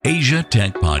Asia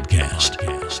Tech Podcast.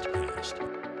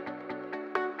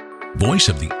 Voice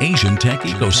of the Asian tech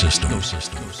ecosystem.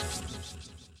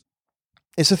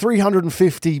 It's a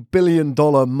 $350 billion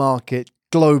market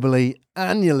globally,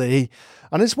 annually,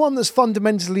 and it's one that's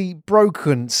fundamentally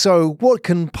broken. So what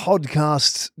can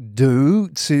podcasts do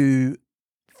to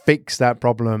fix that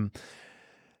problem?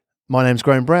 My name's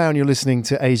Graham Brown. You're listening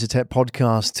to Asia Tech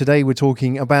Podcast. Today we're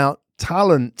talking about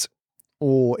talent,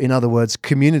 or in other words,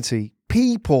 community,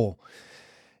 people.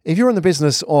 If you're in the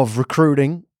business of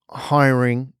recruiting,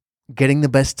 hiring, getting the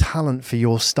best talent for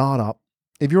your startup,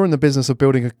 if you're in the business of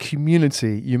building a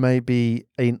community, you may be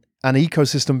an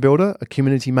ecosystem builder, a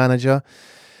community manager.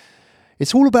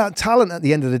 It's all about talent at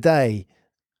the end of the day.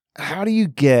 How do you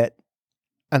get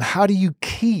and how do you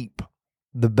keep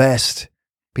the best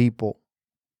people?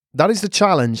 That is the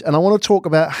challenge. And I want to talk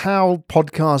about how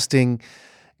podcasting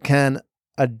can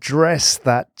address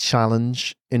that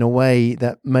challenge in a way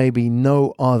that maybe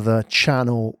no other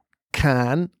channel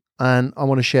can. And I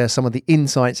want to share some of the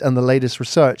insights and the latest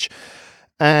research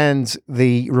and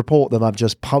the report that I've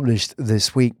just published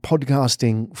this week,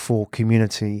 Podcasting for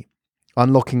Community,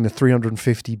 Unlocking the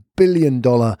 $350 billion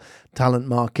Talent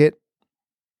Market.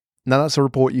 Now, that's a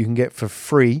report you can get for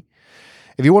free.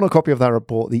 If you want a copy of that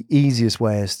report, the easiest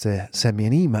way is to send me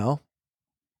an email.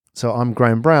 So I'm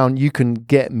Graham Brown. You can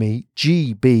get me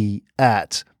gb@pitch.sg.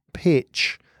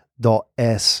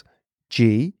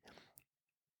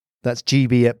 That's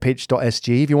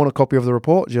gb@pitch.sg. If you want a copy of the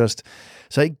report, just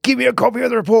say, give me a copy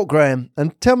of the report, Graham.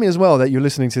 And tell me as well that you're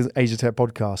listening to the Asia Tech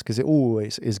Podcast, because it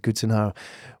always is good to know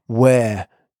where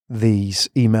these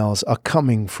emails are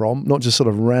coming from, not just sort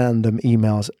of random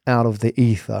emails out of the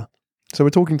ether. So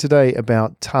we're talking today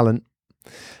about talent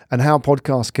and how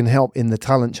podcasts can help in the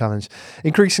talent challenge.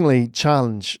 Increasingly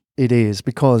challenge it is,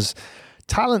 because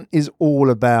talent is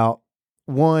all about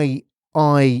why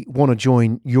I want to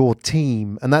join your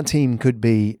team, and that team could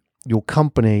be your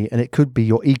company, and it could be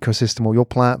your ecosystem or your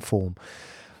platform.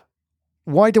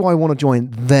 Why do I want to join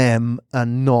them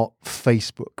and not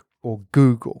Facebook or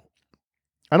Google?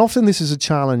 And often this is a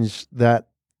challenge that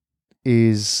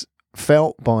is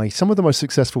felt by some of the most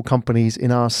successful companies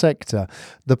in our sector,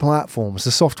 the platforms,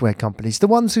 the software companies, the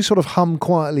ones who sort of hum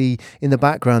quietly in the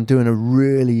background doing a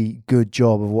really good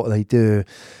job of what they do,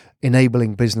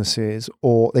 enabling businesses,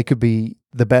 or they could be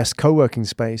the best co-working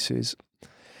spaces.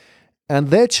 And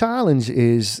their challenge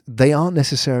is they aren't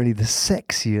necessarily the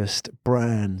sexiest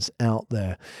brands out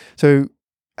there. So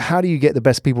how do you get the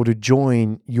best people to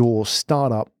join your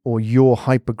startup or your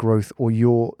hypergrowth or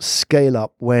your scale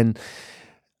up when,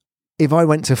 if I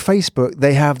went to Facebook,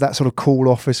 they have that sort of cool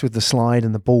office with the slide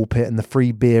and the ball pit and the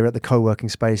free beer at the co-working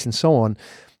space and so on.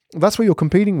 That's what you're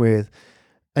competing with.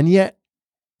 And yet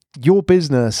your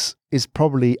business is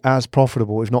probably as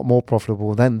profitable, if not more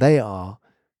profitable than they are.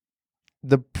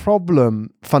 The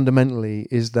problem fundamentally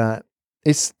is that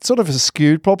it's sort of a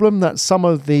skewed problem, that some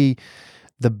of the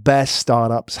best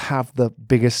startups have the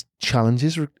biggest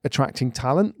challenges attracting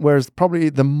talent, whereas probably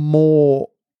the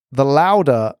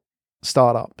louder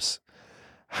startups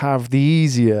have the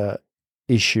easier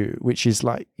issue, which is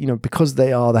like, because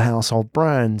they are the household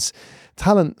brands,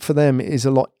 talent for them is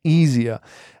a lot easier.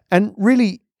 And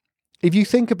really, if you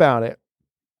think about it,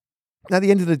 at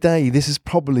the end of the day, this is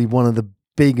probably one of the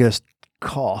biggest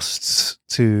costs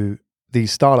to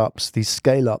these startups, these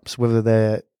scale-ups, whether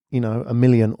they're, $1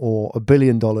 million or $1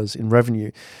 billion in revenue.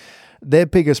 Their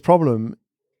biggest problem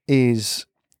is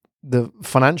the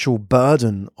financial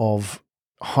burden of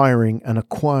hiring and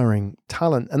acquiring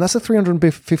talent. And that's a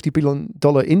 $350 billion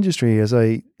industry, as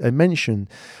I mentioned.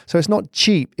 So it's not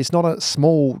cheap. It's not a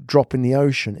small drop in the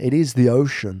ocean. It is the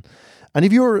ocean. And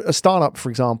if you're a startup,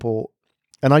 for example,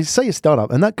 and I say a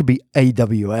startup, and that could be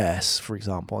AWS, for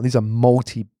example. These are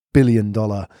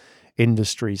multi-billion-dollar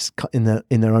industries in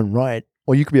their own right.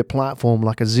 Or you could be a platform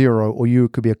like a Zero, or you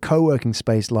could be a co-working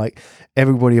space like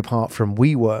everybody apart from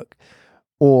WeWork.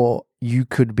 Or you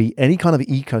could be any kind of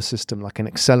ecosystem like an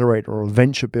accelerator or a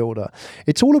venture builder.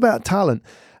 It's all about talent.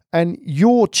 And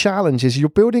your challenge is you're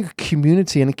building a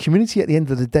community, and a community at the end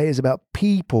of the day is about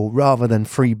people rather than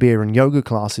free beer and yoga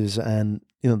classes and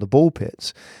the ball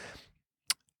pits.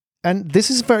 And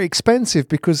this is very expensive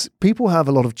because people have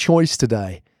a lot of choice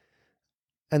today.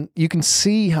 And you can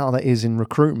see how that is in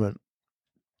recruitment.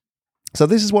 So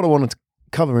this is what I wanted to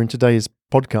cover in today's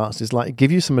podcast, is like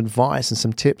give you some advice and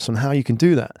some tips on how you can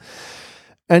do that.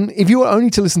 And if you were only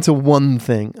to listen to one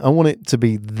thing, I want it to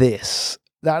be this.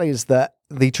 That is that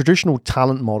the traditional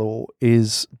talent model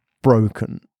is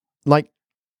broken. Like,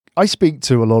 I speak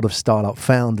to a lot of startup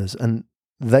founders, and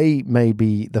they may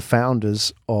be the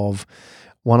founders of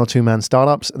one or two man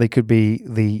startups. They could be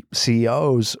the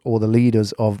CEOs or the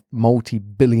leaders of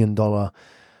multi-billion-dollar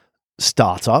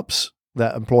startups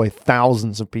that employ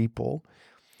thousands of people.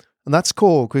 And that's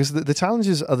cool because the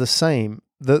challenges are the same.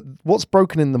 What's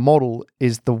broken in the model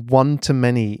is the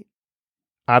one-to-many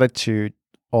attitude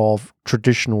of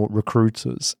traditional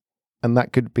recruiters. And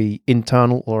that could be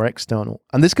internal or external.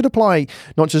 And this could apply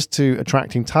not just to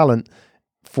attracting talent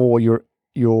for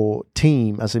your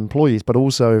team as employees, but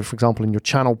also, for example, in your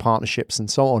channel partnerships and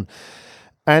so on.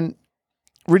 And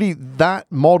really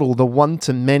that model, the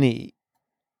one-to-many,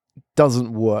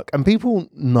 doesn't work. And people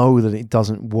know that it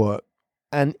doesn't work.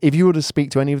 And if you were to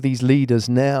speak to any of these leaders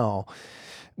now,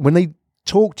 when they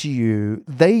talk to you,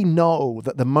 they know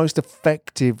that the most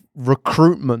effective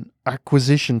recruitment,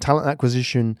 talent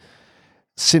acquisition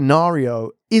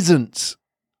scenario isn't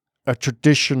a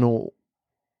traditional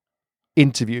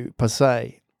interview per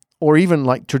se, or even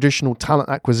like traditional talent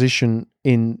acquisition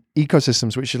in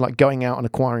ecosystems, which is like going out and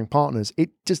acquiring partners.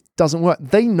 It just doesn't work.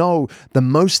 They know the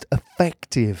most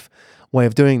effective way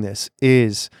of doing this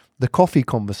is the coffee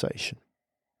conversation.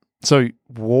 So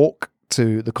walk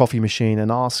to the coffee machine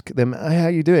and ask them, hey, how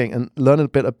are you doing? And learn a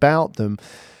bit about them.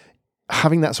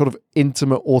 Having that sort of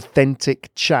intimate,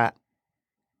 authentic chat.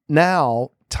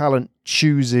 Now, talent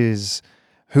chooses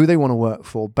who they want to work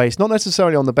for based not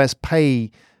necessarily on the best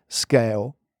pay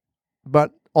scale,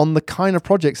 but on the kind of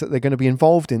projects that they're going to be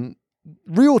involved in.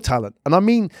 Real talent. And I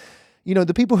mean,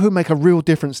 the people who make a real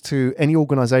difference to any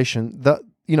organization that,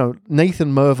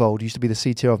 Nathan Myhrvold used to be the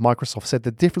CTO of Microsoft, said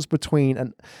the difference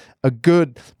between a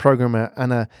good programmer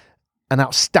and an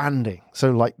outstanding,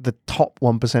 so like the top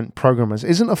 1% programmers,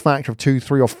 isn't a factor of 2,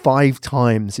 3, or 5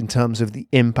 times in terms of the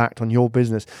impact on your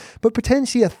business, but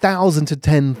potentially 1,000 to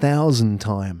 10,000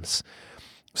 times.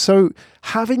 So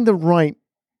having the right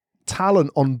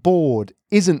talent on board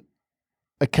isn't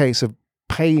a case of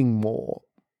paying more,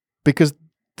 because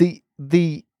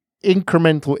the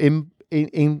incremental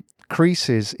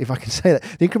increases, if I can say that,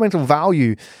 the incremental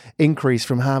value increase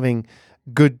from having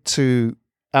good to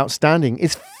outstanding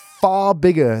is far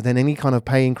bigger than any kind of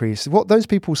pay increase. What those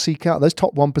people seek out, those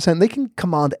top 1%, they can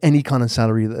command any kind of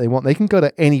salary that they want. They can go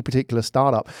to any particular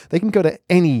startup. They can go to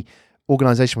any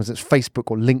organization, whether it's Facebook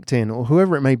or LinkedIn or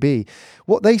whoever it may be.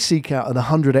 What they seek out are the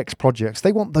 100x projects.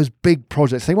 They want those big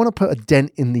projects. They want to put a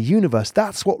dent in the universe.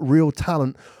 That's what real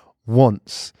talent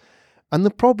wants. And the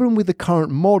problem with the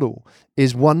current model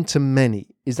is one-to-many,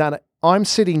 is that I'm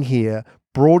sitting here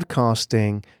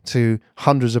broadcasting to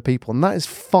hundreds of people, and that is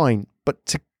fine. But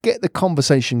to get the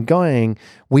conversation going,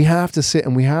 we have to sit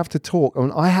and we have to talk. I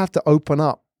mean, I have to open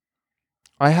up.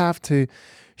 I have to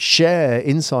share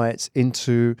insights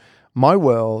into my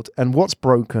world and what's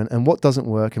broken and what doesn't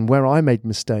work and where I made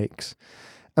mistakes.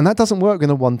 And that doesn't work in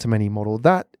a one-to-many model.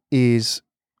 That is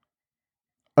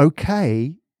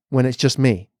okay when it's just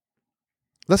me.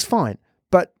 That's fine.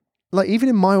 But like even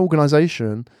in my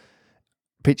organization,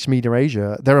 Pitch Media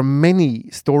Asia, there are many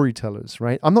storytellers,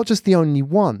 right? I'm not just the only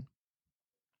one.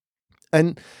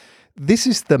 And this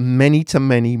is the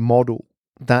many-to-many model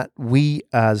that we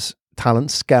as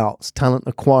talent scouts, talent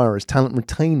acquirers, talent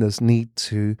retainers need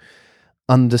to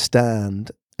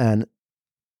understand and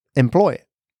employ it.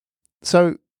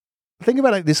 So think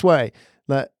about it this way,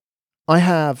 that I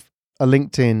have a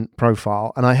LinkedIn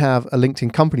profile and I have a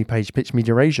LinkedIn company page, Pitch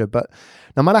Media Asia, but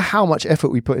no matter how much effort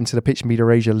we put into the Pitch Media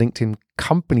Asia LinkedIn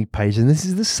company page, and this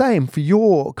is the same for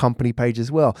your company page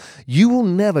as well, you will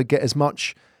never get as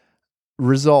much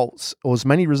results or as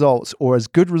many results or as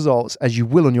good results as you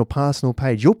will on your personal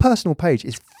page. Your personal page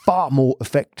is far more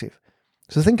effective.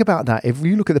 So think about that. If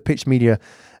you look at the Pitch Media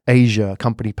Asia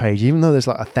company page, even though there's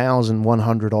like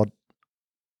 1,100 odd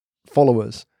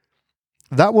followers,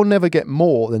 that will never get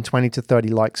more than 20 to 30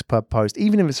 likes per post,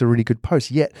 even if it's a really good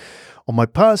post. Yet on my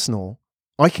personal,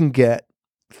 I can get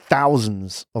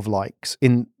thousands of likes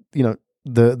in,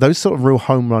 those sort of real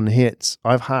home run hits.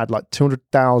 I've had like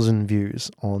 200,000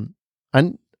 views on,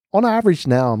 and on average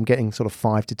now I'm getting sort of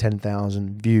 5 to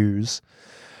 10,000 views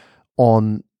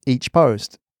on each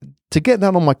post. To get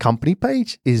that on my company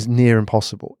page is near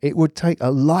impossible. It would take a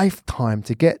lifetime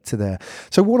to get to there.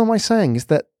 So what am I saying is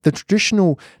that the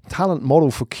traditional talent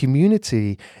model for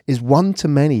community is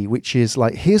one-to-many, which is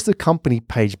like, here's the company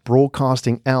page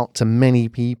broadcasting out to many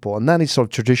people. And that is sort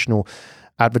of traditional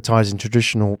advertising,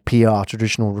 traditional PR,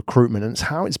 traditional recruitment. And it's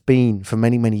how it's been for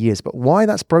many, many years. But why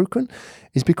that's broken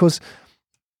is because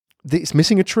it's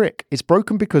missing a trick. It's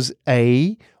broken because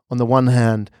on the one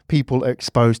hand, people are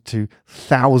exposed to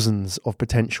thousands of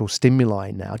potential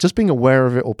stimuli now. Just being aware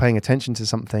of it or paying attention to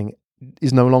something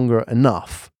is no longer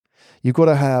enough. You've got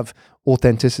to have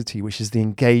authenticity, which is the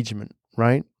engagement,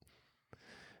 right?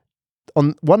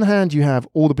 on one hand, you have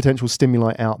all the potential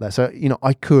stimuli out there. So,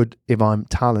 I could, if I'm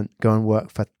talent, go and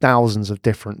work for thousands of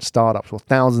different startups or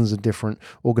thousands of different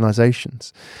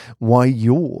organizations. Why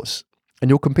yours? And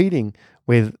you're competing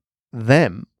with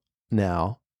them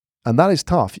now. And that is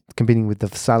tough, competing with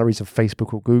the salaries of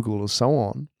Facebook or Google or so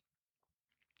on.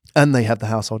 And they have the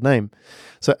household name.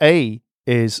 So A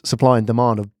is supply and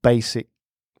demand of basic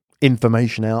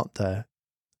information out there.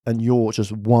 And you're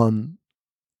just one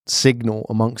signal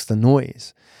amongst the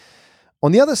noise.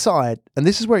 On the other side, and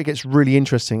this is where it gets really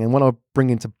interesting, and when I bring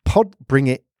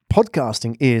it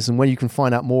podcasting is, and where you can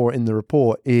find out more in the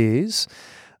report, is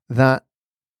that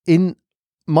in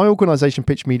my organization,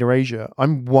 Pitch Media Asia,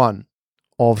 I'm one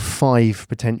of 5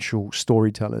 potential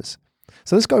storytellers.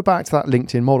 So let's go back to that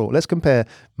LinkedIn model. Let's compare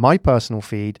my personal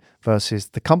feed versus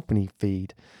the company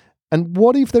feed. And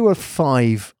what if there were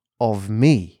 5 of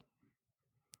me?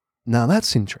 Now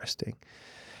that's interesting.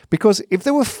 Because if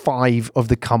there were 5 of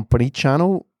the company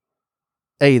channel,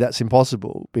 A, that's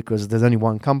impossible because there's only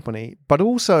one company, but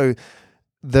also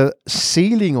the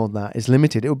ceiling on that is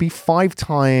limited. It would be 5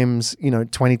 times,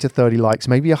 20 to 30 likes,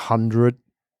 maybe 100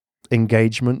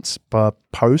 engagements per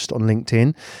post on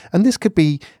LinkedIn. And this could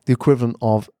be the equivalent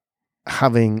of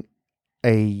having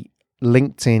a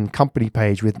LinkedIn company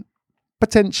page with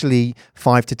potentially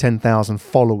 5 to 10,000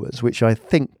 followers, which I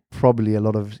think probably a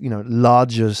lot of,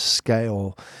 larger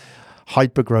scale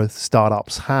hypergrowth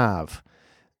startups have.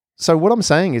 So what I'm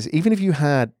saying is, even if you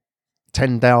had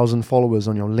 10,000 followers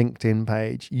on your LinkedIn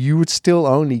page, you would still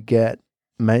only get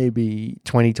maybe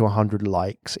 20 to 100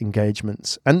 likes,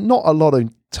 engagements, and not a lot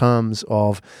in terms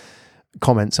of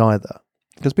comments either,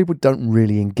 because people don't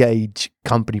really engage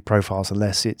company profiles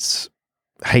unless it's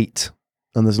hate,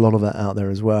 and there's a lot of that out there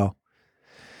as well.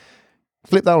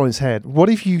 Flip that on its head. What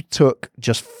if you took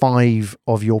just 5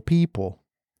 of your people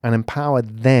and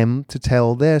empowered them to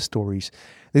tell their stories?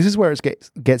 This is where it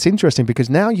gets interesting,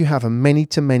 because now you have a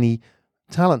many-to-many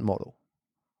talent model.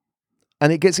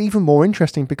 And it gets even more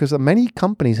interesting because many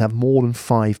companies have more than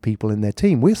 5 people in their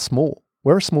team. We're small.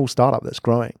 We're a small startup that's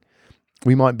growing.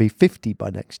 We might be 50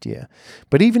 by next year.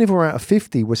 But even if we're out of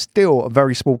 50, we're still a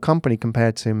very small company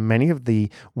compared to many of the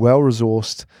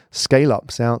well-resourced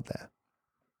scale-ups out there.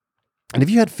 And if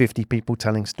you had 50 people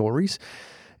telling stories,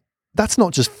 that's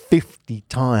not just 50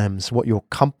 times what your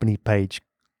company page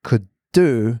could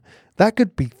do. That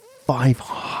could be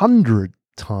 500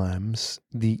 times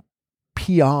the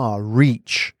PR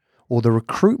reach or the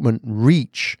recruitment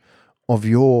reach of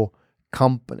your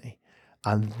company.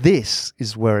 And this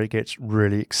is where it gets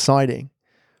really exciting,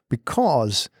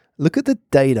 because look at the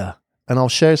data, and I'll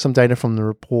share some data from the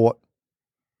report,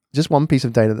 just one piece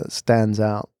of data that stands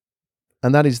out.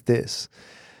 And that is this,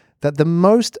 that the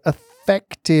most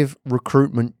effective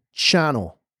recruitment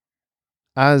channel,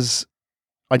 as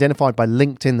identified by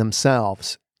LinkedIn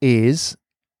themselves, is,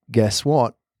 guess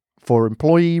what? For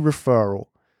employee referral.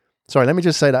 Sorry, let me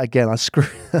just say that again.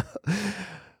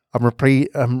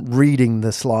 I'm reading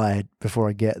the slide before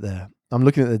I get there. I'm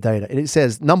looking at the data. And it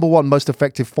says, number 1 most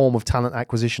effective form of talent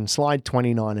acquisition, slide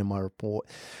 29 in my report.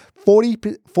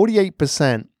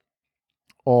 48%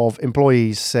 of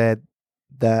employees said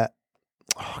that,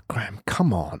 oh, Graham,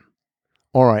 come on.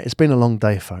 All right, it's been a long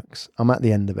day, folks. I'm at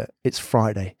the end of it. It's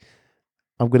Friday.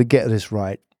 I'm going to get this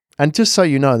right. And just so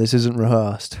you know, this isn't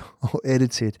rehearsed or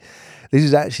edited. This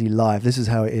is actually live. This is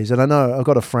how it is. And I know I've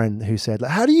got a friend who said,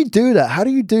 how do you do that? How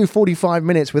do you do 45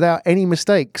 minutes without any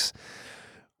mistakes?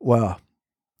 Well,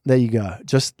 there you go.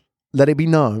 Just let it be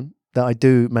known that I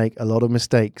do make a lot of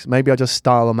mistakes. Maybe I just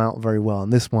style them out very well.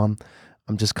 And this one,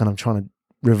 I'm just kind of trying to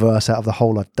reverse out of the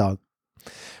hole I've dug.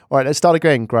 All right, let's start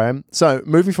again, Graham. So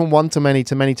moving from one to many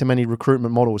to many to many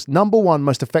recruitment models. Number 1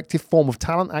 most effective form of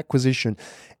talent acquisition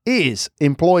is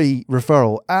employee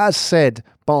referral, as said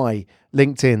by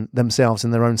LinkedIn themselves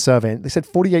in their own survey. They said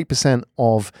 48%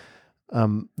 of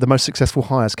the most successful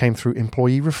hires came through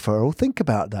employee referral. Think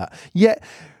about that. Yet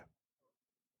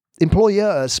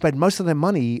employers spend most of their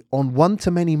money on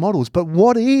one-to-many models. But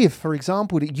what if, for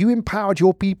example, that you empowered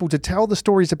your people to tell the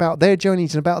stories about their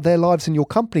journeys and about their lives in your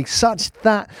company such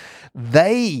that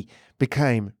they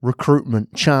became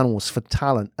recruitment channels for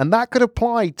talent? And that could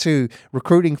apply to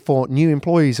recruiting for new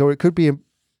employees, or it could be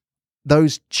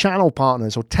those channel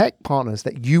partners or tech partners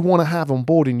that you want to have on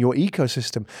board in your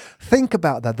ecosystem. Think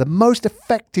about that. The most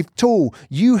effective tool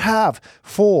you have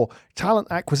for talent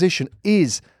acquisition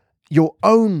is your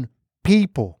own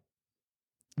people.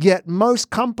 Yet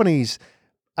most companies,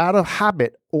 out of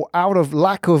habit or out of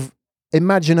lack of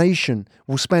imagination,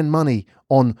 will spend money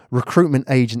on recruitment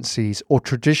agencies or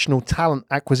traditional talent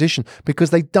acquisition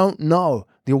because they don't know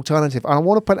the the alternative. And I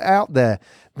want to put it out there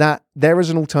that there is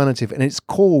an alternative, and it's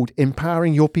called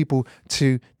empowering your people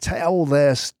to tell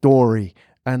their story.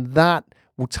 And that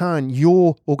will turn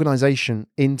your organization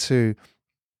into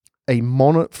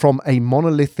from a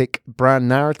monolithic brand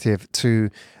narrative to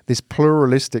this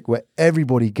pluralistic where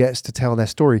everybody gets to tell their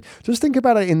story. Just think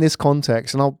about it in this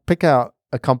context, and I'll pick out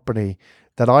a company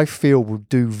that I feel will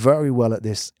do very well at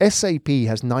this. SAP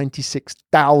has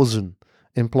 96,000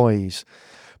 employees.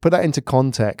 Put that into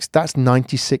context. That's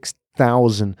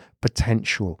 96,000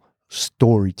 potential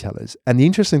storytellers. And the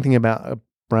interesting thing about a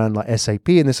brand like SAP,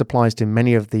 and this applies to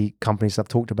many of the companies I've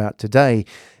talked about today,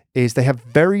 is they have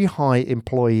very high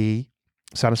employee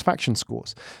satisfaction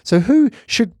scores. So who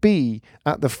should be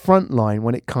at the front line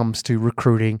when it comes to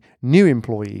recruiting new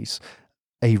employees?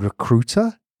 A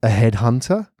recruiter? A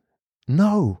headhunter?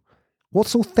 No.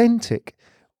 What's authentic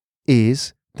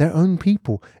is their own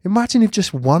people. Imagine if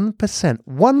just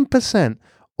 1%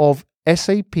 of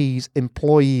SAP's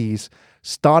employees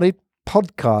started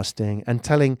podcasting and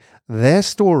telling their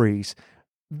stories.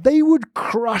 They would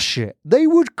crush it. They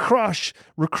would crush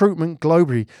recruitment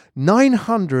globally.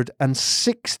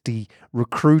 960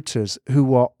 recruiters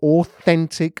who are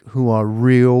authentic, who are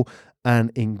real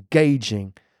and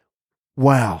engaging.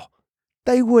 Wow.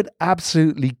 They would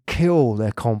absolutely kill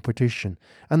their competition.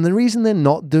 And the reason they're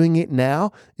not doing it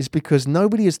now is because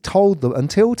nobody has told them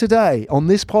until today on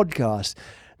this podcast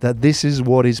that this is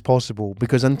what is possible.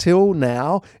 Because until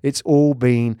now, it's all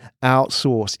been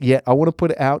outsourced. Yet I want to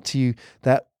put it out to you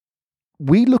that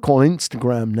we look on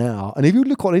Instagram now. And if you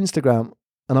look on Instagram,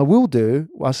 and I will do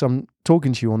whilst I'm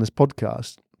talking to you on this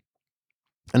podcast,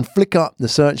 and flick up the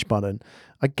search button,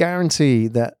 I guarantee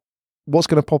that what's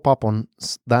going to pop up on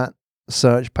that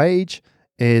search page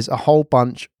is a whole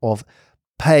bunch of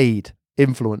paid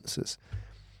influencers.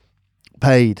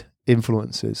 Paid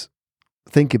influencers.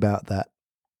 Think about that.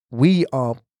 We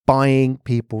are buying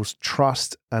people's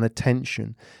trust and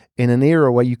attention in an era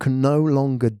where you can no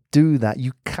longer do that.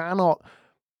 You cannot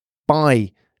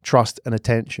buy trust and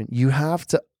attention. You have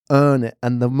to earn it.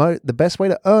 And the best way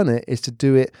to earn it is to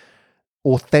do it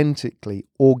authentically,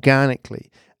 organically.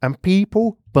 And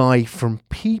people buy from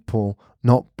people,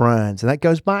 not brands. And that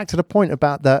goes back to the point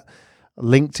about that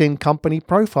LinkedIn company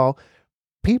profile.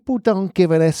 People don't give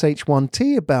an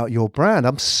SH1T about your brand.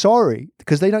 I'm sorry,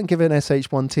 because they don't give an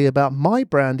SH1T about my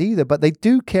brand either, but they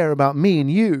do care about me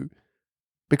and you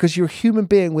because you're a human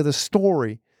being with a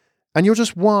story. And you're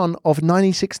just one of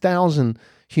 96,000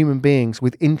 human beings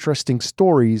with interesting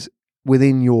stories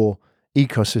within your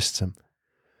ecosystem.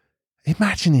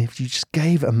 Imagine if you just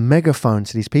gave a megaphone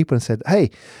to these people and said, hey,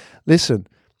 listen,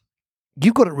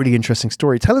 you've got a really interesting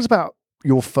story. Tell us about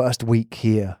your first week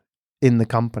here in the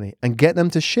company, and get them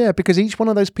to share, because each one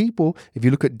of those people, if you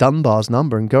look at Dunbar's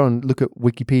number, and go and look at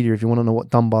Wikipedia if you want to know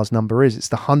what Dunbar's number is, it's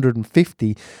the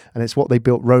 150, and it's what they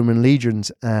built Roman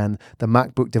legions and the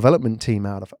MacBook development team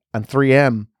out of, and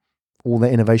 3M, all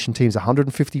their innovation teams,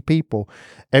 150 people.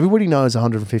 Everybody knows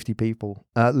 150 people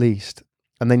at least,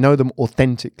 and they know them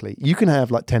authentically. You can have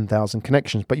like 10,000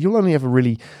 connections, but you'll only ever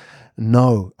really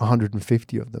know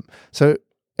 150 of them. So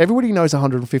everybody knows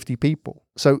 150 people.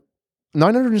 So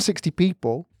 960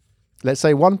 people, let's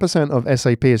say 1% of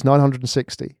SAP is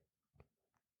 960.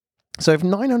 So if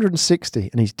 960,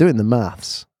 and he's doing the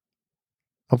maths,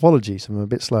 apologies, I'm a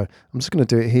bit slow. I'm just going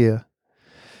to do it here.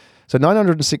 So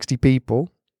 960 people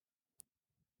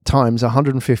times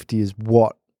 150 is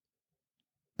what?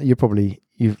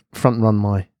 You've front run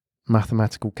my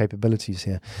mathematical capabilities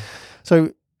here.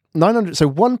 So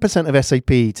 1% of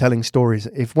SAP telling stories.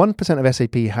 If 1% of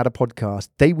SAP had a podcast,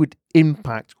 they would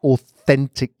impact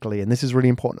authentically, and this is really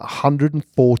important,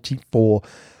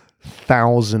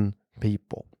 144,000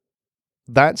 people.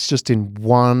 That's just in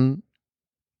one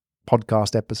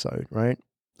podcast episode, right?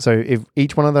 So if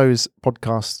each one of those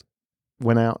podcasts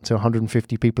went out to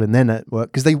 150 people in their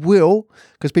network,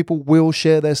 because people will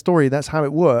share their story. That's how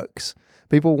it works.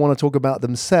 People want to talk about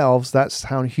themselves. That's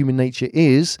how human nature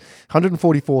is.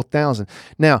 144,000.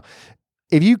 Now,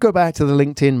 if you go back to the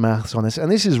LinkedIn maths on this,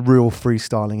 and this is real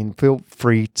freestyling, and feel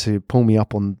free to pull me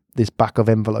up on this back of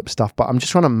envelope stuff, but I'm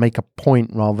just trying to make a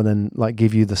point rather than like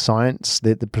give you the science,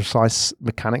 the precise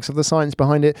mechanics of the science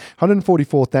behind it.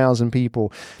 144,000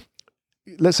 people.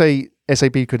 Let's say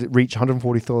SAP could reach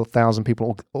 144,000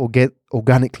 people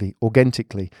organically,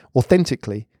 authentically.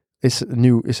 It's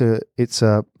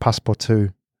a passport two.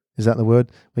 Is that the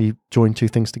word? Where you join two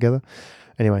things together?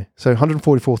 Anyway, so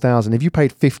 144,000. If you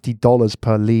paid $50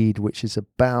 per lead, which is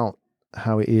about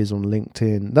how it is on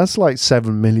LinkedIn, that's like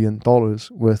 $7 million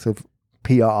worth of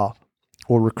PR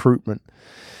or recruitment.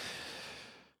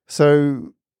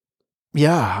 So,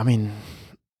 yeah, I mean,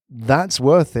 that's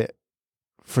worth it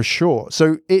for sure.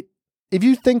 So if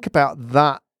you think about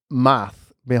that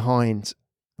math behind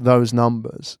those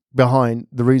numbers, behind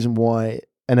the reason why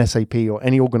an SAP or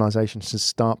any organization should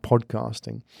start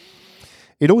podcasting,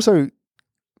 it also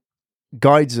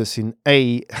guides us in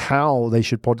A, how they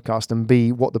should podcast, and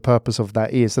B, what the purpose of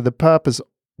that is. So the purpose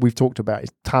we've talked about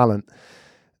is talent.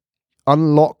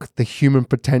 Unlock the human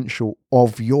potential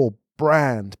of your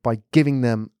brand by giving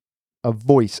them a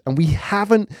voice. And we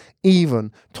haven't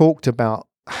even talked about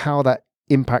how that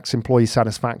impacts employee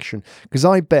satisfaction. Because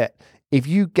I bet if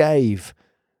you gave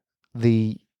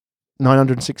the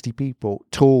 960 people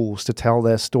tools to tell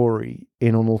their story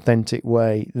in an authentic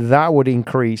way, that would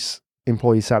increase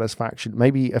employee satisfaction.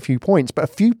 Maybe a few points, but a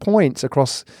few points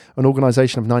across an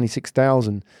organization of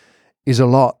 96,000 is a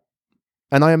lot.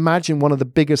 And I imagine one of the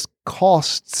biggest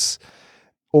costs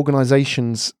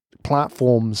organizations,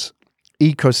 platforms,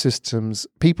 ecosystems,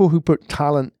 people who put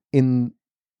talent in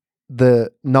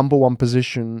the number one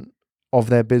position of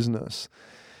their business,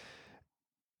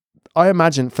 I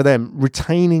imagine for them,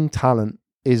 retaining talent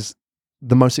is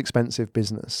the most expensive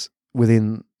business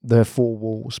within their four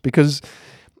walls, because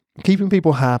keeping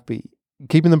people happy,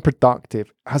 keeping them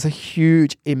productive has a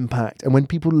huge impact. And when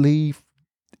people leave,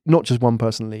 not just one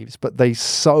person leaves, but they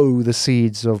sow the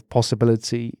seeds of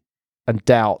possibility and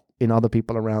doubt in other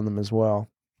people around them as well.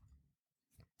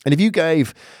 And if you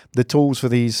gave the tools for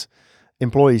these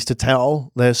employees to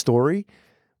tell their story,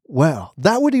 well,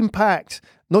 that would impact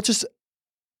not just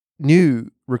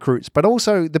new recruits, but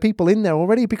also the people in there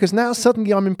already, because now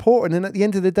suddenly I'm important. And at the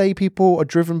end of the day, people are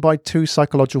driven by two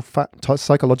psychological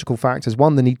factors.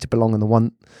 One, the need to belong,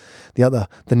 and the other,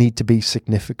 the need to be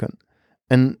significant.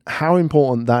 And how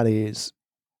important that is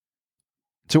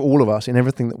to all of us in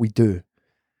everything that we do.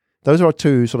 Those are our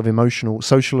two sort of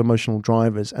social emotional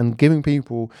drivers, and giving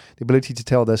people the ability to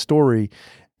tell their story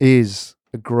is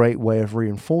a great way of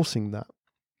reinforcing that.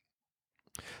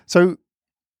 So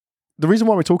the reason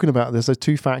why we're talking about this, there's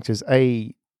two factors.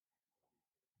 A,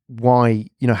 why,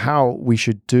 how we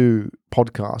should do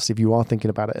podcasts if you are thinking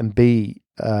about it, and B,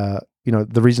 the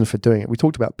reason for doing it. We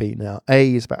talked about B now.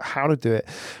 A is about how to do it.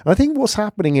 And I think what's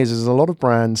happening is a lot of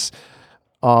brands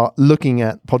are looking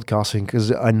at podcasting,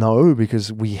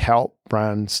 because we help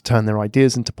brands turn their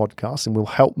ideas into podcasts, and we'll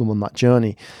help them on that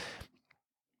journey.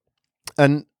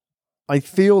 And I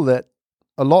feel that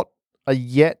a lot are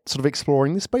yet sort of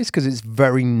exploring this space because it's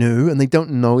very new and they don't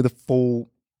know the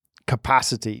full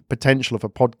capacity, potential of a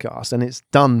podcast. And it's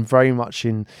done very much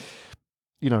in,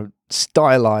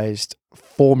 stylized,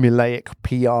 formulaic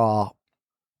PR,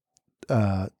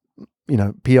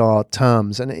 PR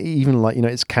terms, and even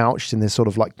it's couched in this sort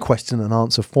of like question and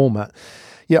answer format.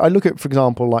 Yeah, I look at, for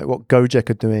example, like what Gojek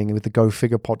are doing with the Go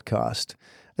Figure podcast.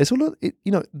 It's all,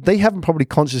 they haven't probably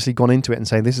consciously gone into it and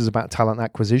saying this is about talent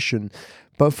acquisition,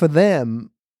 but for them,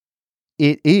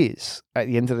 it is at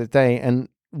the end of the day. And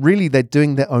really, they're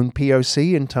doing their own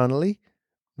POC internally.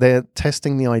 They're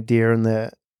testing the idea and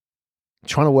they're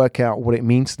trying to work out what it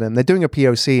means to them. They're doing a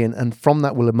POC, and from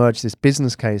that will emerge this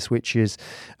business case, which is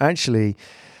actually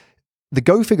the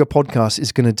Go Figure podcast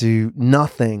is going to do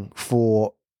nothing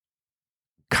for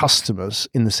customers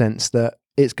in the sense that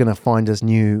it's going to find us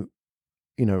new,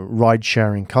 ride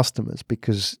sharing customers,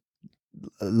 because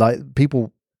like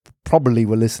people probably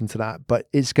will listen to that, but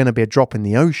it's going to be a drop in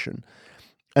the ocean,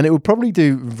 and it will probably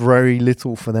do very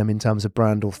little for them in terms of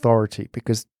brand authority,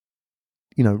 because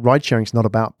ride sharing is not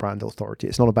about brand authority.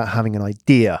 It's not about having an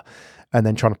idea and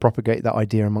then trying to propagate that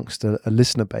idea amongst a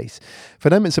listener base. For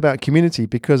them, it's about community,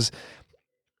 because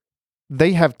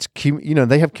they have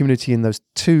community in those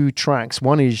two tracks.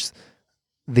 One is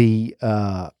the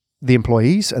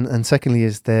employees, and secondly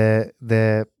is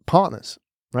their partners,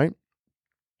 right?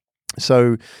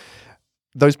 So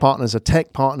those partners are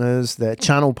tech partners, they're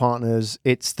channel partners,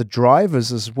 it's the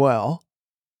drivers as well.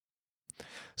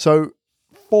 So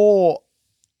for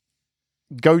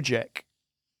Gojek,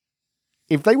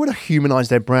 if they were to humanize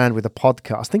their brand with a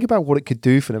podcast, think about what it could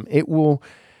do for them. It will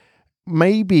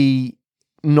maybe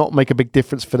not make a big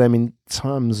difference for them in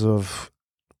terms of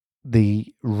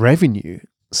the revenue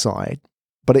side,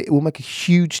 but it will make a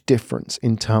huge difference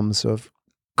in terms of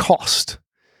cost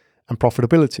and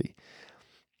profitability.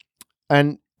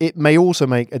 And it may also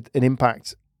make an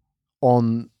impact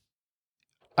on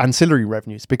ancillary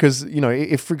revenues, because,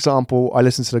 if, for example, I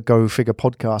listened to the Go Figure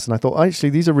podcast and I thought, actually,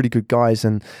 these are really good guys,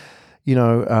 and,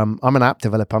 I'm an app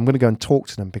developer, I'm going to go and talk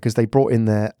to them because they brought in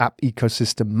their app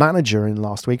ecosystem manager in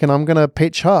last week, and I'm going to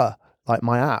pitch her, like,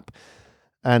 my app.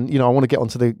 And, I want to get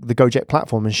onto the Gojek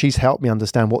platform, and she's helped me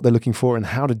understand what they're looking for and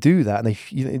how to do that.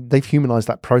 And they've humanized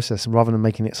that process, and rather than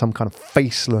making it some kind of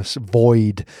faceless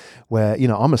void where,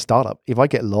 I'm a startup. If I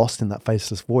get lost in that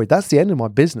faceless void, that's the end of my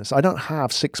business. I don't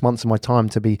have 6 months of my time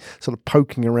to be sort of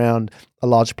poking around a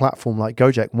large platform like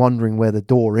Gojek, wondering where the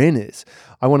door in is.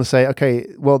 I want to say, okay,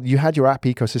 well, you had your app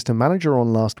ecosystem manager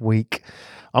on last week.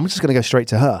 I'm just going to go straight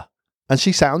to her. And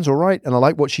she sounds all right. And I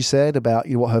like what she said about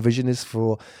what her vision is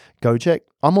for Gojek.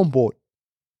 I'm on board.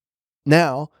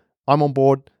 Now I'm on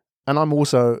board, and I'm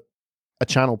also a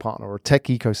channel partner or a tech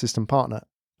ecosystem partner.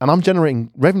 And I'm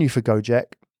generating revenue for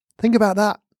Gojek. Think about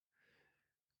that.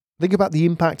 Think about the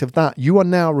impact of that. You are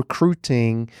now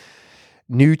recruiting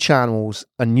new channels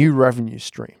and new revenue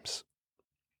streams.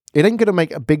 It ain't going to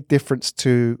make a big difference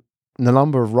to the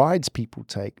number of rides people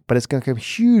take, but it's going to make a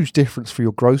huge difference for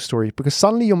your growth story, because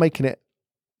suddenly you're making it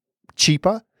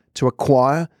cheaper to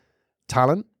acquire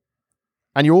talent,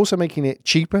 and you're also making it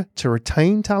cheaper to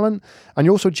retain talent, and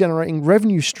you're also generating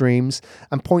revenue streams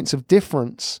and points of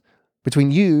difference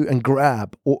between you and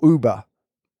Grab or Uber.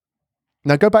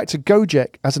 Now go back to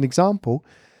Gojek as an example.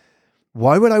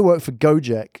 Why would I work for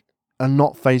Gojek and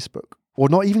not Facebook or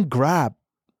not even Grab?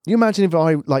 You imagine if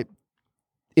I,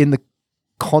 in the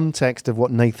context of what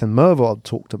Nathan Mervod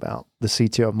talked about, the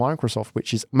CTO of Microsoft,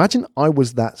 which is, imagine I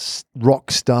was that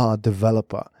rock star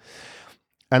developer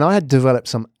and I had developed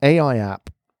some AI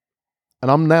app and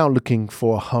I'm now looking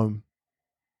for a home.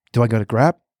 Do I go to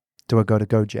Grab? Do I go to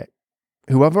Gojek?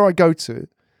 Whoever I go to,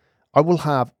 I will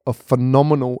have a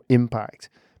phenomenal impact,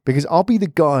 because I'll be the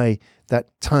guy that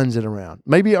turns it around.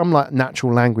 Maybe I'm like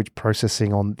natural language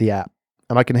processing on the app,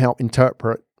 and I can help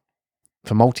interpret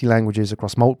for multi-languages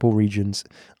across multiple regions.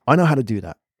 I know how to do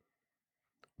that.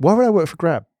 Why would I work for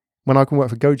Grab when I can work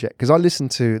for Gojek? Because I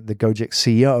listened to the Gojek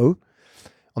CEO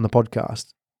on the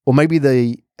podcast, or maybe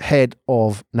the head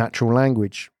of natural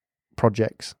language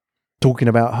projects talking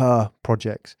about her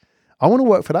projects. I want to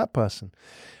work for that person.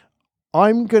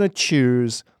 I'm going to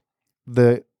choose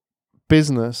the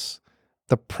business,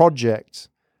 the project,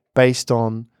 based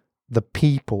on the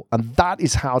people. And that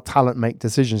is how talent make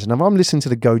decisions. And if I'm listening to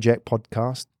the Gojek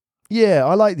podcast, yeah,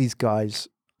 I like these guys.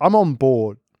 I'm on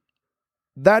board.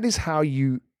 That is how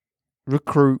you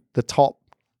recruit the top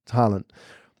talent.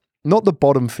 Not the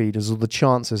bottom feeders or the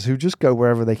chancers who just go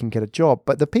wherever they can get a job,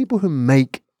 but the people who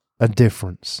make a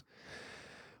difference.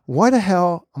 Why the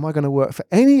hell am I going to work for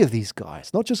any of these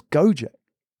guys? Not just Gojek.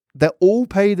 They're all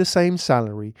paid the same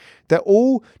salary. They're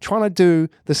all trying to do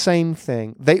the same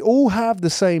thing. They all have the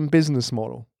same business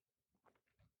model.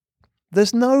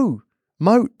 There's no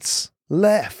moats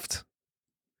left.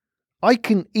 I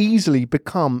can easily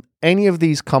become any of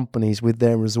these companies with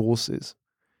their resources.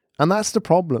 And that's the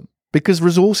problem, because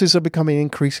resources are becoming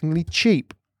increasingly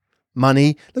cheap.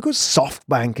 Money, look what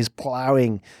SoftBank is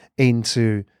plowing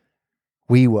into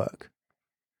WeWork.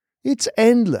 It's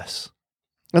endless.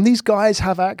 And these guys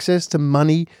have access to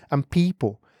money and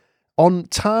people on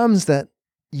terms that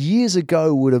years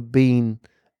ago would have been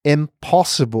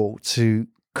impossible to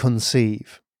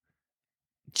conceive.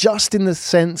 Just in the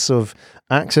sense of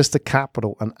access to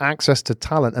capital and access to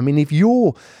talent. I mean, if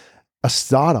you're a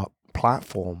startup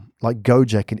platform like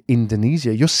Gojek in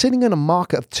Indonesia, you're sitting in a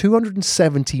market of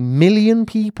 270 million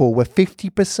people where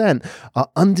 50% are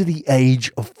under the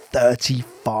age of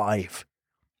 35.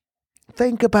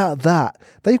 Think about that.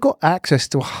 They've got access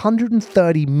to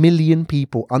 130 million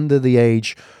people under the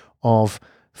age of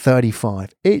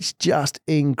 35. It's just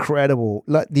incredible.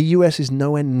 Like, the US is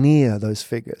nowhere near those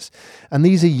figures. And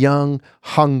these are young,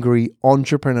 hungry,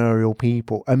 entrepreneurial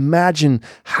people. Imagine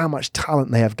how much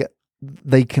talent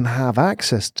they can have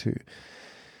access to.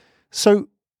 So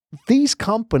these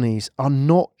companies are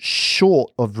not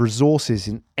short of resources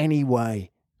in any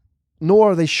way,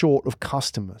 nor are they short of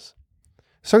customers.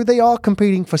 So they are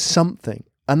competing for something.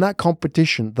 And that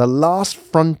competition, the last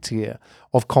frontier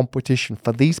of competition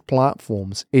for these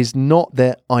platforms, is not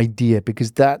their idea,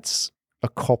 because that's a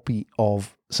copy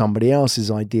of somebody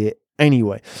else's idea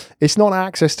anyway. It's not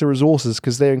access to resources,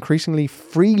 because they're increasingly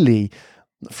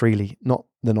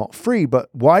they're not free, but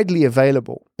widely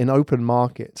available in open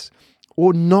markets.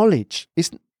 Or knowledge. It's,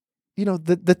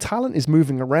 the talent is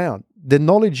moving around. The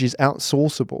knowledge is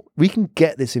outsourceable. We can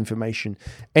get this information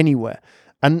anywhere.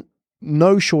 And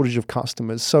no shortage of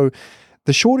customers. So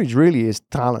the shortage really is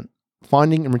talent,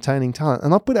 finding and retaining talent.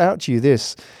 And I'll put out to you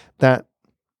this, that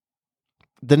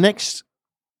the next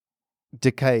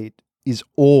decade is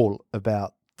all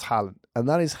about talent. And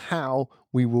that is how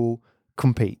we will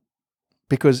compete.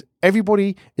 Because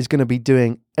everybody is going to be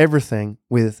doing everything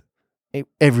with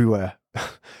everywhere.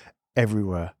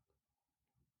 Everywhere.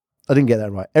 I didn't get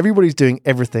that right. Everybody's doing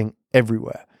everything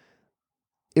everywhere.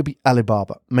 It'll be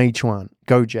Alibaba, Meituan,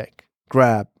 Gojek,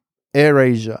 Grab,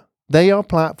 AirAsia. They are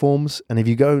platforms, and if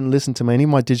you go and listen to many of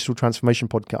my digital transformation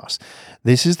podcasts,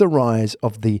 this is the rise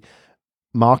of the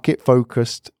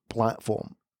market-focused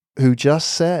platform who just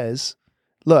says,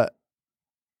 look,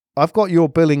 I've got your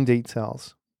billing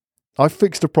details. I've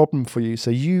fixed a problem for you, so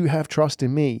you have trust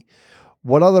in me.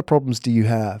 What other problems do you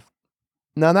have?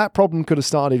 Now, that problem could have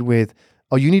started with,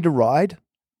 oh, you need a ride?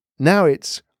 Now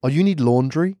it's, oh, you need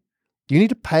laundry? You need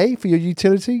to pay for your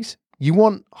utilities? You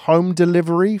want home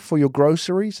delivery for your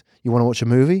groceries? You want to watch a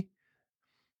movie?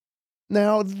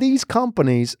 Now, these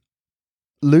companies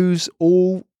lose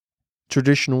all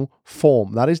traditional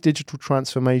form. That is digital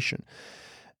transformation.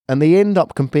 And they end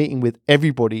up competing with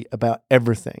everybody about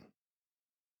everything.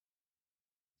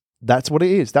 That's what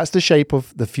it is. That's the shape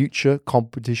of the future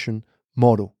competition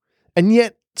model. And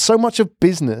yet, so much of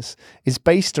business is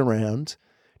based around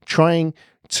trying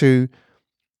to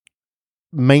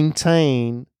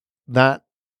maintain that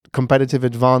competitive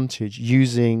advantage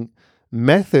using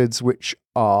methods which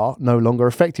are no longer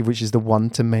effective, which is the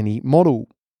one-to-many model.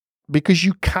 Because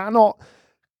you cannot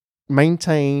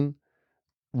maintain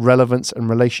relevance and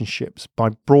relationships by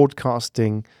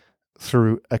broadcasting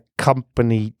through a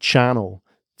company channel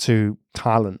to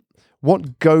talent.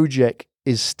 What Gojek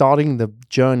is starting the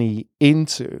journey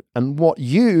into, and what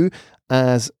you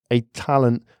as a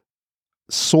talent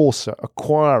sourcer,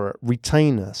 acquirer,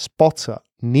 retainer, spotter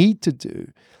need to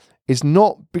do is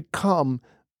not become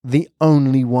the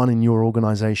only one in your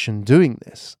organization doing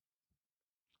this.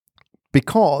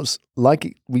 Because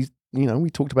like we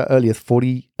talked about earlier,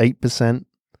 48%,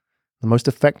 the most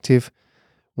effective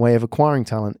way of acquiring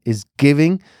talent is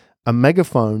giving a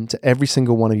megaphone to every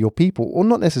single one of your people, or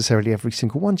not necessarily every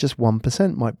single one, just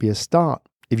 1% might be a start.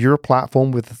 If you're a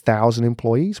platform with 1,000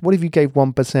 employees, what if you gave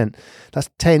 1%? That's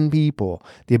 10 people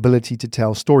the ability to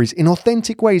tell stories in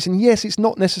authentic ways. And yes, it's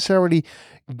not necessarily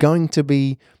going to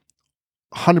be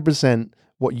 100%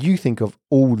 what you think of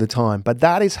all the time, but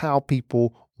that is how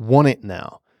people want it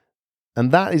now.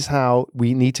 And that is how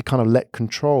we need to kind of let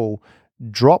control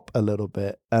drop a little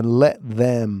bit and let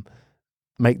them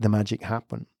make the magic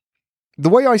happen. The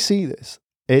way I see this,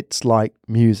 it's like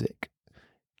music.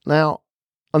 Now,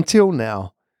 until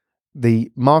now,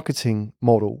 the marketing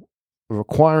model of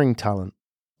acquiring talent,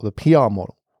 or the PR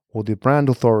model, or the brand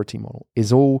authority model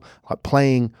is all like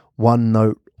playing one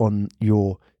note on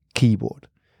your keyboard,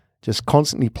 just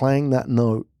constantly playing that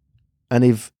note. And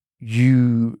if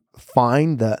you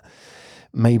find that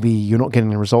maybe you're not getting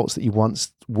the results that you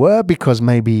once were because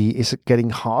maybe it's getting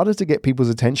harder to get people's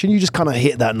attention, you just kind of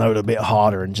hit that note a bit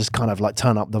harder and just kind of like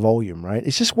turn up the volume, right?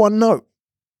 It's just one note.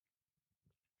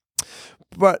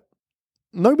 But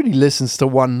nobody listens to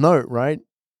one note, right?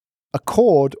 A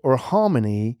chord or a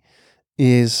harmony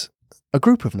is a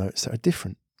group of notes that are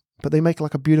different, but they make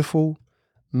like a beautiful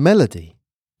melody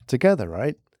together,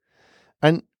 right?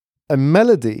 And a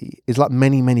melody is like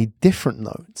many, many different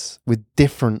notes with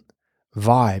different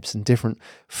vibes and different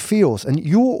feels. And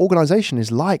your organization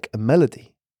is like a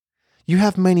melody. You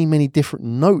have many, many different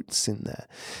notes in there.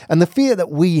 And the fear that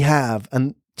we have,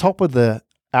 and top of the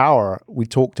hour, we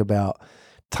talked about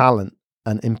talent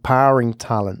and empowering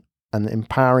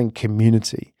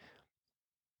community.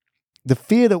 The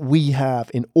fear that we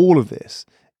have in all of this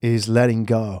is letting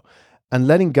go. And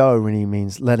letting go really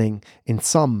means letting, in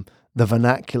the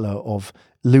vernacular of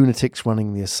lunatics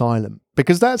running the asylum.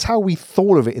 Because that's how we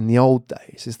thought of it in the old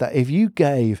days, is that if you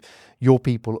gave your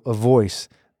people a voice,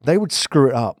 they would screw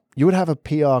it up. You would have a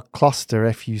PR cluster,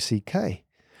 FUCK.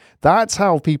 That's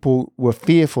how people were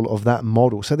fearful of that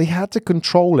model. So they had to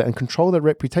control it and control their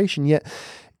reputation, yet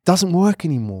it doesn't work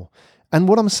anymore. And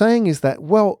what I'm saying is that,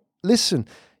 well, listen,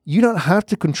 you don't have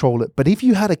to control it, but if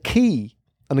you had a key,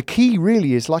 and a key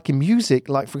really is like in music,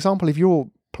 like for example, if you're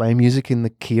playing music in the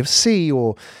key of C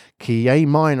or key A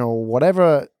minor or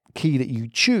whatever key that you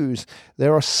choose,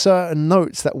 there are certain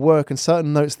notes that work and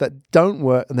certain notes that don't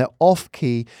work, and they're off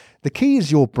key. The key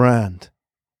is your brand.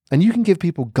 And you can give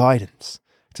people guidance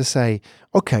to say,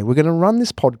 okay, we're going to run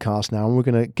this podcast now and we're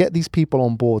going to get these people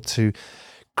on board to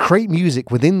create music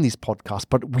within these podcasts,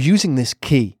 but using this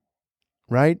key,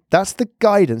 right? That's the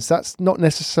guidance. That's not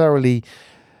necessarily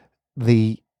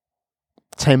the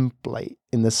template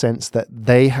in the sense that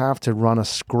they have to run a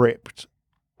script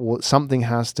or something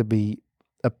has to be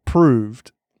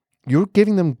approved. You're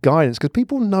giving them guidance because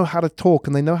people know how to talk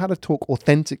and they know how to talk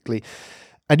authentically.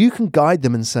 And you can guide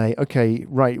them and say, okay,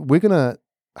 right, we're going to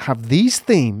have these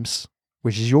themes,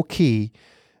 which is your key,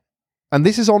 and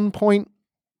this is on point,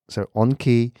 so on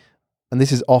key, and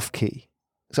this is off key.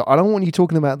 So I don't want you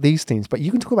talking about these things, but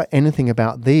you can talk about anything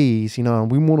about these,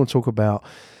 and we want to talk about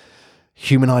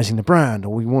humanizing the brand,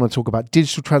 or we want to talk about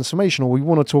digital transformation, or we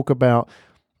want to talk about,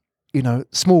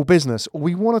 small business, or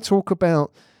we want to talk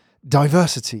about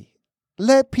diversity.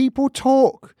 Let people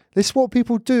talk. This is what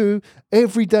people do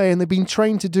every day, and they've been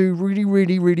trained to do really,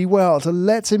 really, really well. So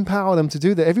let's empower them to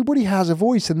do that. Everybody has a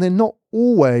voice, and they're not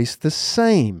always the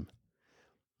same.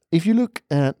 If you look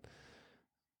at,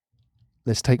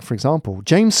 let's take, for example,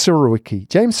 James Surowiecki.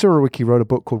 James Surowiecki wrote a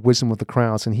book called Wisdom of the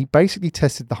Crowds, and he basically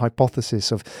tested the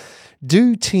hypothesis of,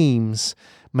 do teams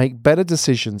make better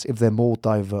decisions if they're more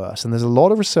diverse? And there's a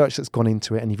lot of research that's gone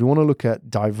into it. And if you want to look at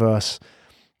diverse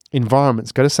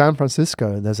environments, go to San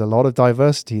Francisco. There's a lot of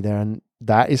diversity there, and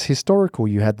that is historical.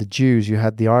 You had the Jews, you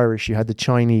had the Irish, you had the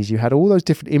Chinese, you had all those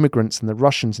different immigrants, and the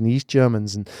Russians and the East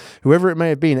Germans and whoever it may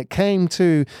have been. It came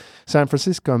to San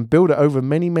Francisco and built it over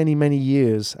many, many, many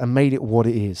years and made it what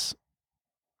it is.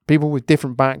 People with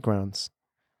different backgrounds.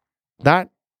 That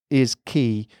is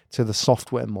key to the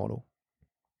software model.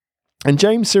 And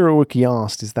James Surowiecki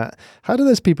asked, is that how do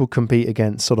those people compete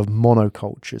against sort of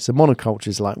monocultures? So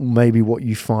monocultures like maybe what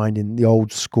you find in the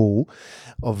old school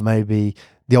of maybe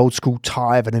the old school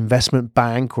tie of an investment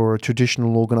bank or a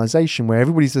traditional organization where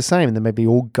everybody's the same, and they may be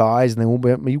all guys and they all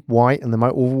might be white and they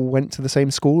might all went to the same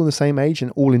school and the same age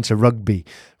and all into rugby,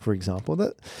 for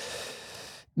example.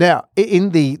 Now,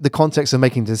 in the context of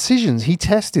making decisions, he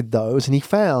tested those and he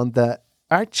found that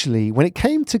actually, when it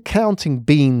came to counting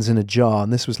beans in a jar,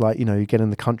 and this was like, you get in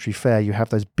the country fair, you have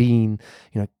those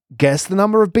guess the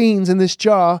number of beans in this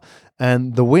jar,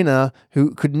 and the winner,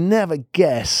 who could never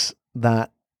guess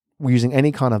that using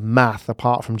any kind of math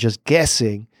apart from just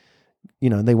guessing,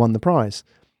 they won the prize.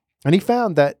 And he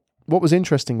found that what was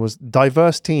interesting was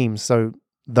diverse teams, so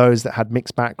those that had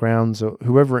mixed backgrounds or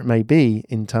whoever it may be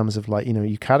in terms of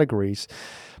your categories,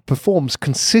 performs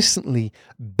consistently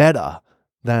better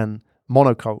than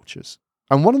monocultures.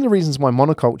 And one of the reasons why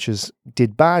monocultures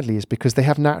did badly is because they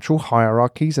have natural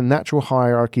hierarchies, and natural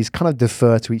hierarchies kind of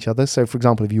defer to each other. So, for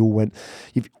example, if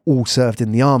you've all served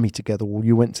in the army together, or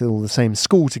you went to all the same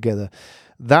school together,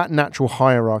 that natural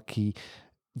hierarchy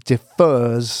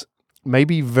defers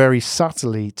maybe very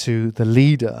subtly to the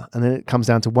leader. And then it comes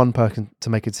down to one person to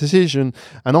make a decision,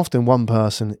 and often one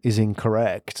person is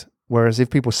incorrect. Whereas if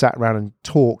people sat around and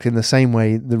talked in the same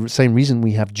way, the same reason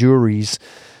we have juries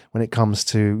when it comes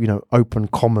to, open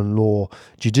common law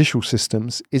judicial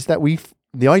systems, is that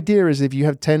the idea is if you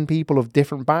have 10 people of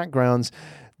different backgrounds,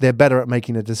 they're better at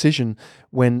making a decision,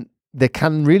 when there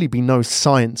can really be no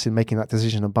science in making that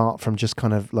decision apart from just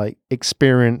kind of like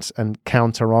experience and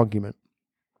counter argument.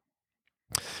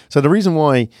 So the reason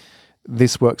why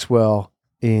this works well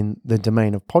in the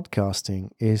domain of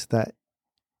podcasting is that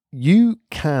you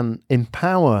can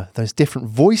empower those different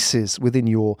voices within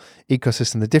your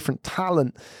ecosystem, the different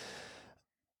talent,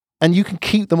 and you can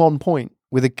keep them on point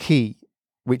with a key,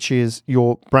 which is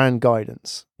your brand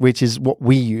guidance, which is what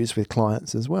we use with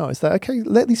clients as well. It's that, okay,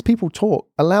 let these people talk,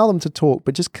 allow them to talk,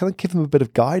 but just kind of give them a bit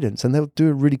of guidance and they'll do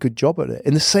a really good job at it.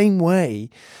 In the same way,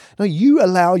 you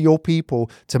allow your people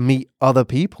to meet other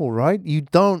people, right? You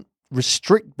don't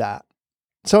restrict that.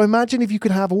 So imagine if you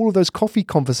could have all of those coffee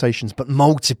conversations, but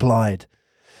multiplied.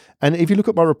 And if you look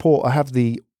at my report, I have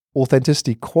the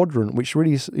authenticity quadrant, which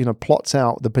really, plots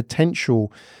out the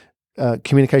potential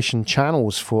communication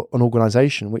channels for an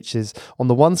organization, which is on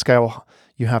the one scale,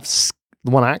 you have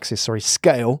the one axis,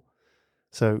 scale.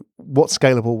 So what's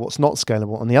scalable, what's not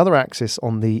scalable. On the other axis,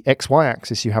 on the XY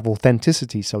axis, you have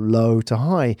authenticity, so low to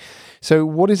high. So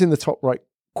what is in the top right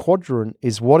quadrant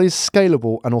is what is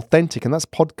scalable and authentic, and that's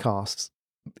podcasts.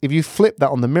 If you flip that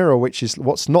on the mirror, which is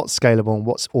what's not scalable and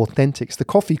what's authentic, it's the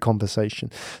coffee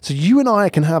conversation. So you and I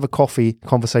can have a coffee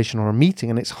conversation or a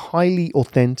meeting and it's highly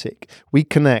authentic. We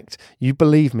connect. You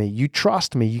believe me. You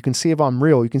trust me. You can see if I'm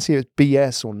real. You can see if it's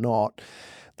BS or not.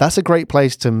 That's a great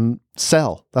place to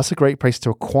sell. That's a great place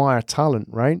to acquire talent,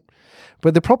 right?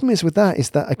 But the problem is with that is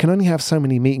that I can only have so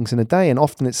many meetings in a day, and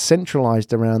often it's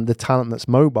centralized around the talent that's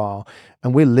mobile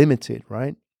and we're limited,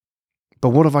 right? But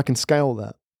what if I can scale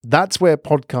that? That's where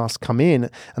podcasts come in.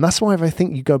 And that's why if I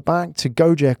think you go back to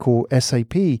Gojek or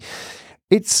SAP,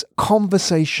 it's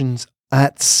conversations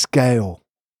at scale.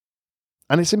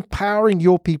 And it's empowering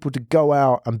your people to go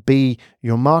out and be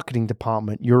your marketing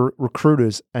department, your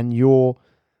recruiters, and your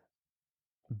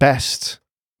best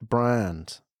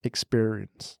brand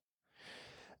experience.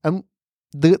 And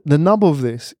the nub of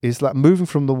this is that moving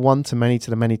from the one to many to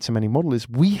the many to many model is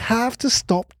we have to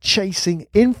stop chasing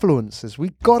influencers.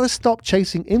 We got to stop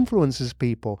chasing influencers,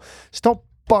 people. Stop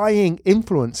buying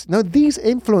influence. No, these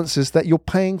influencers that you're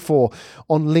paying for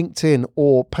on LinkedIn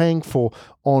or paying for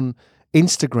on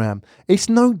Instagram, it's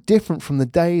no different from the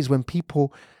days when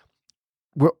people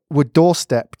were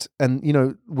doorstepped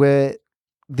and, where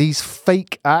these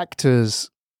fake actors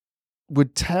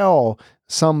would tell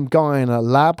some guy in a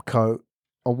lab coat,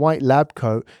 a white lab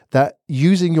coat, that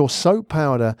using your soap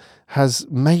powder has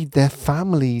made their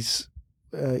families,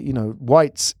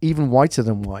 whites, even whiter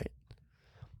than white.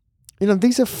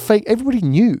 These are fake. Everybody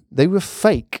knew they were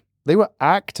fake. They were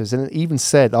actors. And it even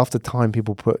said after time,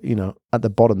 people put, at the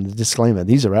bottom, the disclaimer,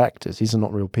 these are actors. These are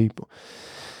not real people.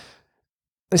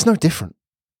 It's no different.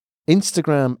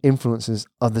 Instagram influencers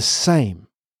are the same.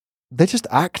 They're just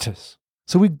actors.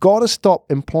 So we've got to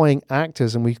stop employing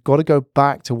actors and we've got to go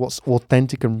back to what's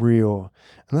authentic and real.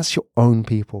 And that's your own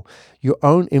people. Your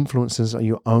own influencers are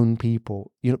your own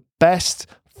people. Your best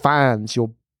fans,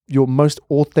 your most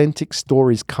authentic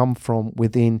stories come from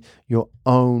within your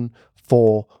own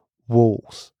four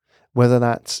walls, whether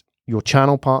that's your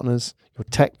channel partners, your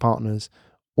tech partners,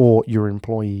 or your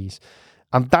employees.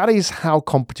 And that is how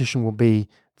competition will be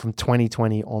from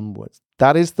 2020 onwards.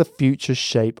 That is the future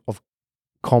shape of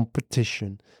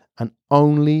competition. And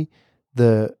only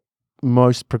the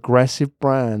most progressive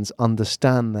brands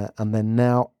understand that, and they're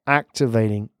now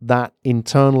activating that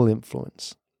internal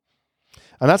influence.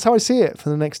 And that's how I see it for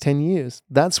the next 10 years.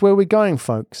 That's where we're going,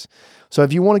 folks. So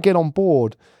if you want to get on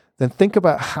board, then think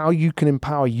about how you can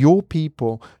empower your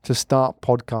people to start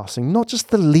podcasting, not just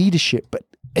the leadership, but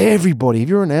everybody. If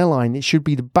you're an airline, it should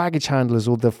be the baggage handlers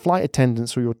or the flight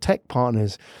attendants or your tech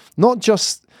partners, not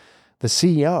just the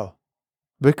CEO.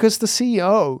 Because the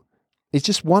CEO is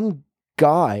just one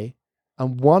guy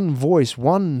and one voice,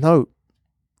 one note.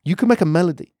 You can make a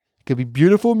melody. It could be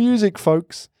beautiful music,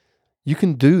 folks. You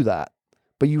can do that.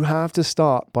 But you have to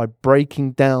start by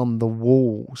breaking down the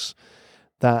walls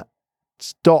that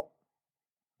stop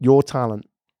your talent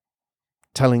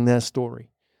telling their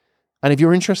story. And if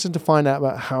you're interested to find out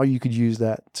about how you could use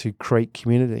that to create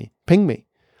community, ping me.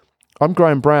 I'm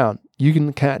Graham Brown. You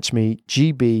can catch me,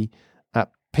 gb@pitch.sg,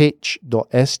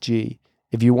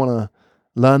 if you want to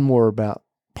learn more about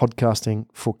podcasting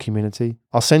for community.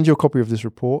 I'll send you a copy of this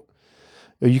report.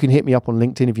 Or you can hit me up on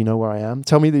LinkedIn if you know where I am.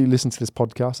 Tell me that you listen to this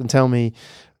podcast and tell me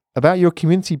about your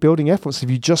community building efforts.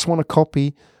 If you just want a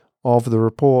copy of the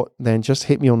report, then just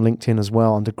hit me on LinkedIn as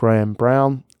well under Graham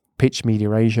Brown, Pitch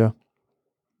Media Asia.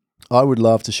 I would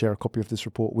love to share a copy of this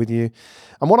report with you.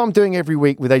 And what I'm doing every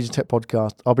week with Asia Tech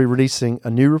Podcast, I'll be releasing a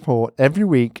new report every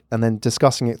week and then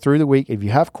discussing it through the week. If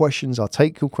you have questions, I'll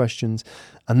take your questions.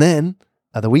 And then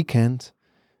at the weekend,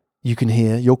 you can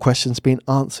hear your questions being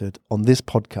answered on this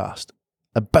podcast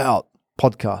about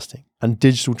podcasting and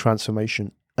digital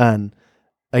transformation and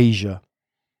Asia.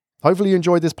 Hopefully you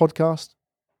enjoyed this podcast.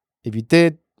 If you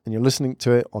did, and you're listening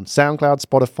to it on SoundCloud,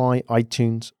 Spotify,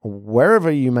 iTunes, or wherever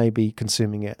you may be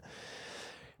consuming it,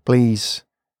 please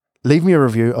leave me a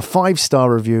review, a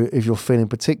 5-star review if you're feeling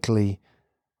particularly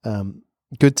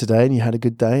good today and you had a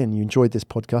good day and you enjoyed this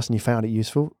podcast and you found it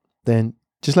useful, then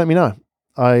just let me know.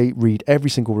 I read every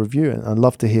single review and I'd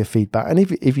love to hear feedback. And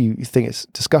if you think it's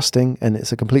disgusting and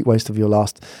it's a complete waste of your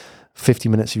last 50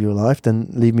 minutes of your life, then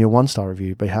leave me a 1-star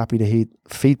review. Be happy to hear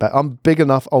feedback. I'm big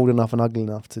enough, old enough, and ugly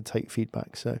enough to take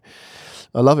feedback. So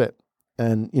I love it.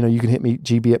 And, you can hit me,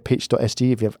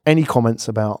 gb@pitch.sg, if you have any comments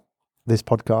about this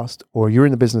podcast or you're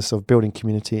in the business of building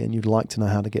community and you'd like to know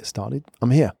how to get started.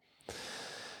 I'm here.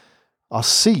 I'll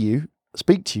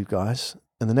speak to you guys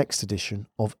in the next edition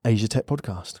of Asia Tech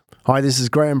Podcast. Hi, this is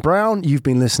Graham Brown. You've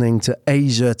been listening to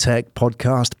Asia Tech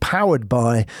Podcast powered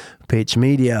by Pitch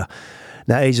Media.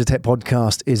 Now, Asia Tech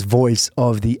Podcast is voice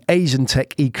of the Asian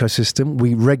tech ecosystem.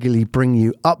 We regularly bring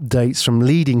you updates from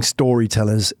leading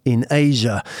storytellers in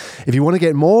Asia. If you want to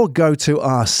get more, go to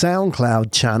our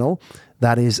SoundCloud channel.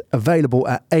 That is available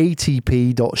at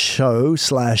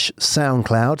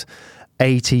atp.show/SoundCloud.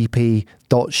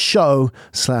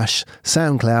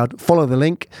 atp.show/SoundCloud. Follow the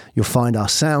link. You'll find our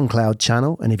SoundCloud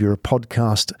channel. And if you're a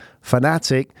podcast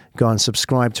fanatic, go and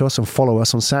subscribe to us and follow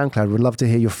us on SoundCloud. We'd love to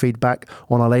hear your feedback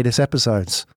on our latest episodes.